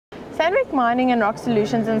Sandvik Mining and Rock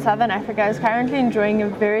Solutions in Southern Africa is currently enjoying a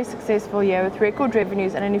very successful year with record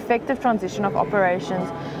revenues and an effective transition of operations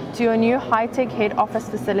to your new high-tech head office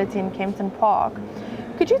facility in Kempton Park.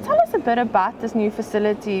 Could you tell us a bit about this new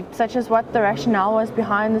facility, such as what the rationale was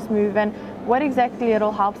behind this move and what exactly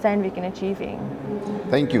it'll help Sandvik in achieving?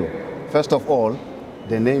 Thank you. First of all,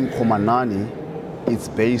 the name Khomanani is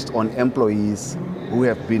based on employees who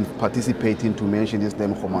have been participating to mention this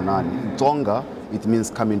name Khomanani. In Tonga, it means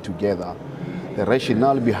coming together. The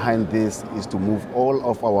rationale behind this is to move all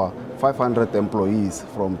of our 500 employees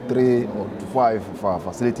from 3 or 5 of our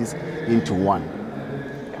facilities into one.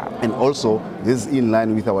 And also, this is in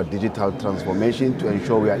line with our digital transformation to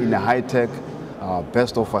ensure we are in a high-tech,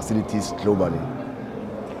 best of facilities globally.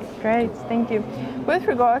 Great, thank you. With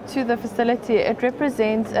regard to the facility, it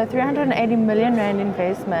represents a 380 million rand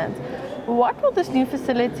investment. What will this new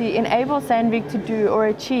facility enable Sandvik to do or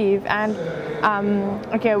achieve? And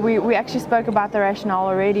okay, we actually spoke about the rationale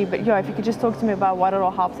already, but yeah, if you could just talk to me about what it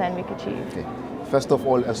will help Sandvik achieve. Okay. First of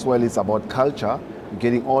all, as well, it's about culture,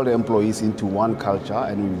 getting all the employees into one culture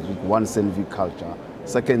and with one Sandvik culture.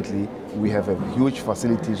 Secondly, we have a huge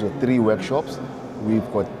facilities with 3 workshops.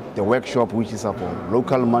 We've got the workshop which is about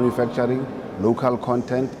local manufacturing, local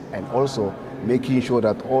content, and also making sure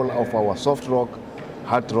that all of our soft rock,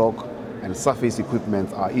 hard rock, and surface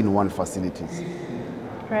equipment are in one facilities.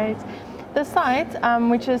 Great. The site,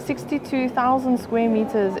 which is 62,000 square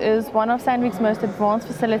meters, is one of Sandvik's most advanced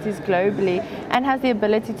facilities globally and has the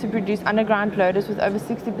ability to produce underground loaders with over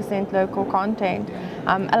 60% local content,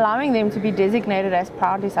 allowing them to be designated as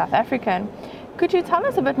proudly South African. Could you tell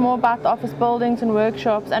us a bit more about the office buildings and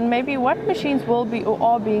workshops and maybe what machines will be or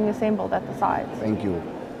are being assembled at the site? Thank you.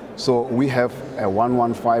 So we have a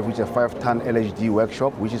 115, which is a 5-ton LHD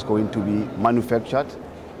workshop, which is going to be manufactured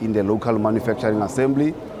in the local manufacturing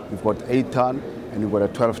assembly. We've got 8-ton and we've got a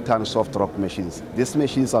 12-ton soft rock machines. These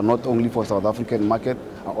machines are not only for South African market,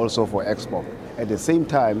 are also for export. At the same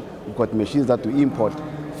time, we've got machines that we import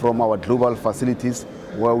from our global facilities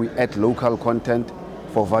where we add local content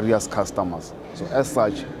for various customers. So as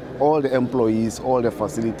such, all the employees, all the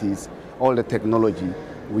facilities, all the technology,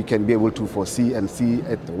 we can be able to foresee and see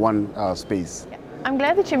at one space. I'm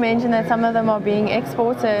glad that you mentioned that some of them are being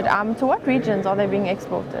exported. To what regions are they being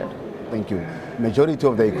exported? Thank you. Majority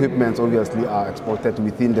of the equipment obviously are exported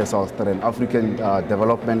within the Southern African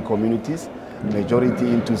development communities, majority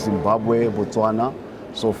into Zimbabwe, Botswana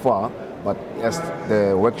so far, but as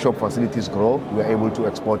the workshop facilities grow, we are able to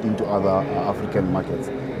export into other African markets.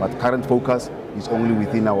 But current focus is only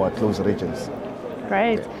within our close regions.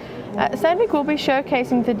 Great. Sandvik will be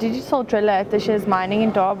showcasing the digital driller at this year's mining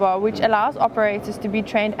in Durban, which allows operators to be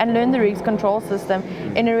trained and learn the rig's control system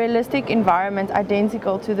in a realistic environment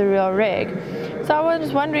identical to the real rig. So I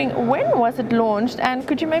was wondering, when was it launched, and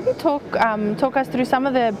could you maybe talk us through some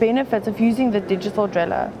of the benefits of using the digital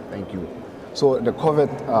driller? Thank you. So the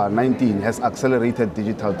COVID-19 has accelerated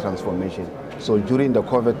digital transformation. So during the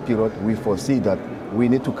COVID period, we foresee that we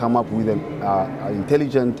need to come up with an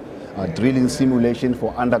intelligent drilling simulation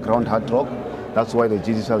for underground hard rock. That's why the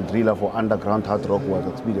digital driller for underground hard rock was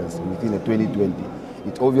experienced within 2020.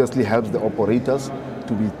 It obviously helps the operators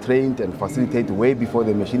to be trained and facilitate way before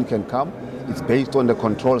the machine can come. It's based on the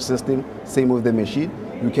control system, same with the machine.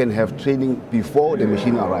 You can have training before the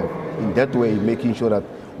machine arrives. In that way, making sure that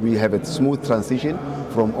we have a smooth transition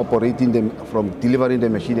from delivering the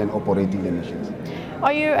machine and operating the machines.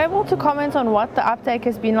 Are you able to comment on what the uptake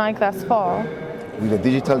has been like thus far? With the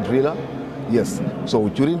digital driller? Yes. So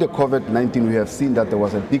during the COVID-19, we have seen that there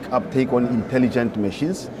was a big uptake on intelligent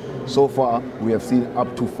machines. So far, we have seen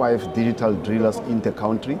up to 5 digital drillers in the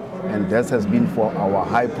country, and that has been for our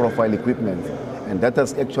high-profile equipment. And that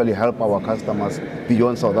has actually helped our customers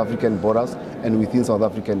beyond South African borders and within South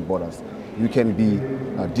African borders. You can be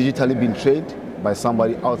digitally being trained by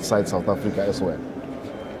somebody outside South Africa as well.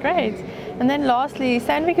 Great. And then lastly,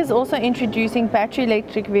 Sandvik is also introducing battery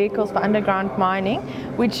electric vehicles for underground mining,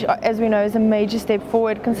 which, as we know, is a major step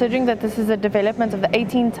forward, considering that this is a development of the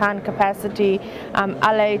 18-ton capacity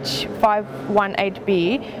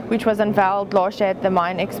LH518B, which was unveiled last year at the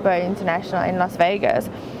Mine Expo International in Las Vegas.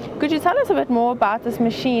 Could you tell us a bit more about this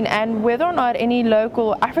machine and whether or not any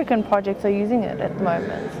local African projects are using it at the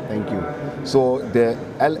moment? Thank you. So the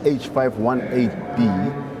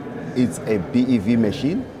LH518B is a BEV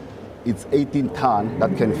machine. It's 18-ton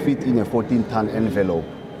that can fit in a 14-ton envelope.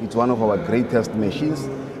 It's one of our greatest machines.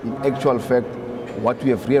 In actual fact, what we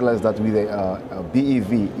have realized that with a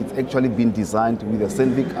BEV, it's actually been designed with a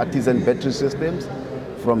Sandvik artisan battery systems.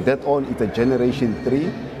 From that on, it's a generation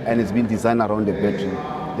 3, and it's been designed around the battery.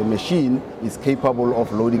 The machine is capable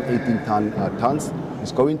of loading 18 tons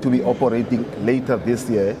It's going to be operating later this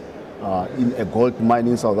year in a gold mine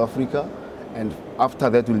in South Africa, and after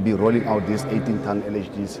that we'll be rolling out these 18-ton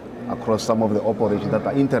LHDs across some of the operations that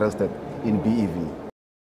are interested in BEV.